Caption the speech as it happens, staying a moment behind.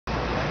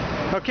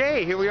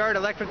Okay, here we are at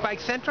Electric Bike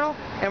Central,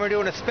 and we're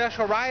doing a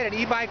special ride, an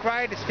e-bike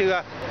ride. It's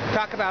to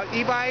talk about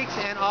e-bikes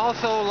and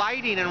also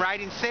lighting and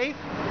riding safe.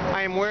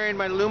 I am wearing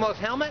my Lumos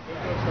helmet,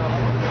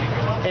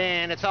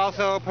 and it's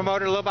also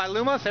promoted a little by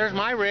Lumos. There's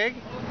my rig.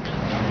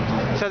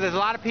 So there's a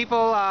lot of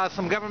people,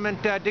 some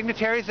government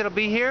dignitaries that'll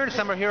be here.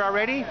 Some are here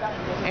already,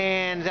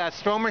 and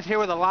Stromer's here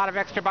with a lot of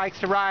extra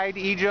bikes to ride.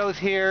 E-Joe's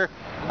here.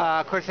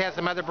 Of course, they have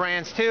some other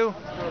brands too.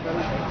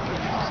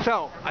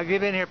 So, I've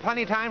been here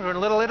plenty of times. We're in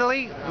Little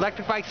Italy,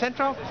 Electric Bike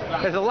Central.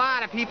 There's a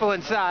lot of people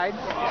inside,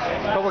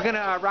 but we're going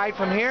to ride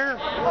from here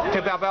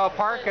to Balboa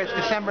Park. It's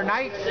December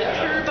night.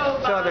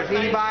 So there's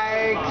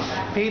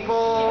e-bikes,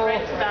 people,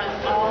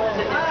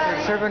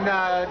 they're serving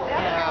hors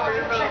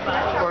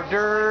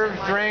d'oeuvres,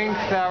 drinks.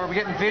 We're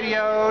getting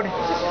videoed.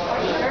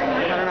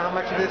 I don't know how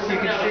much of this you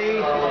can see.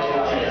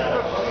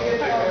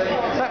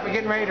 But we're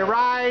getting ready to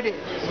ride,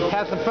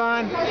 have some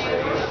fun.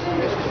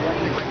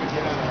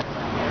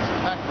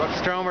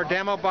 Stromer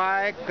demo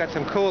bike, got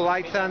some cool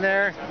lights on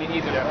there.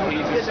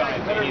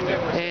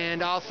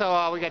 And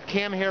also we got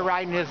Kim here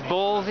riding his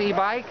Bulls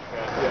e-bike.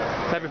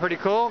 That'd be pretty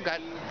cool. Got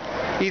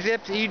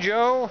E-Zips,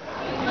 E-Joe,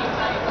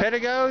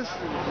 Pedagos.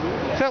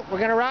 So we're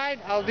gonna ride.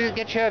 I'll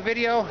get you a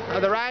video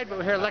of the ride, but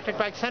we're here at Electric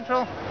Bike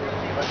Central.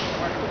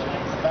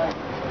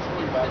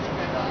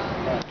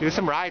 Do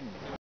some riding.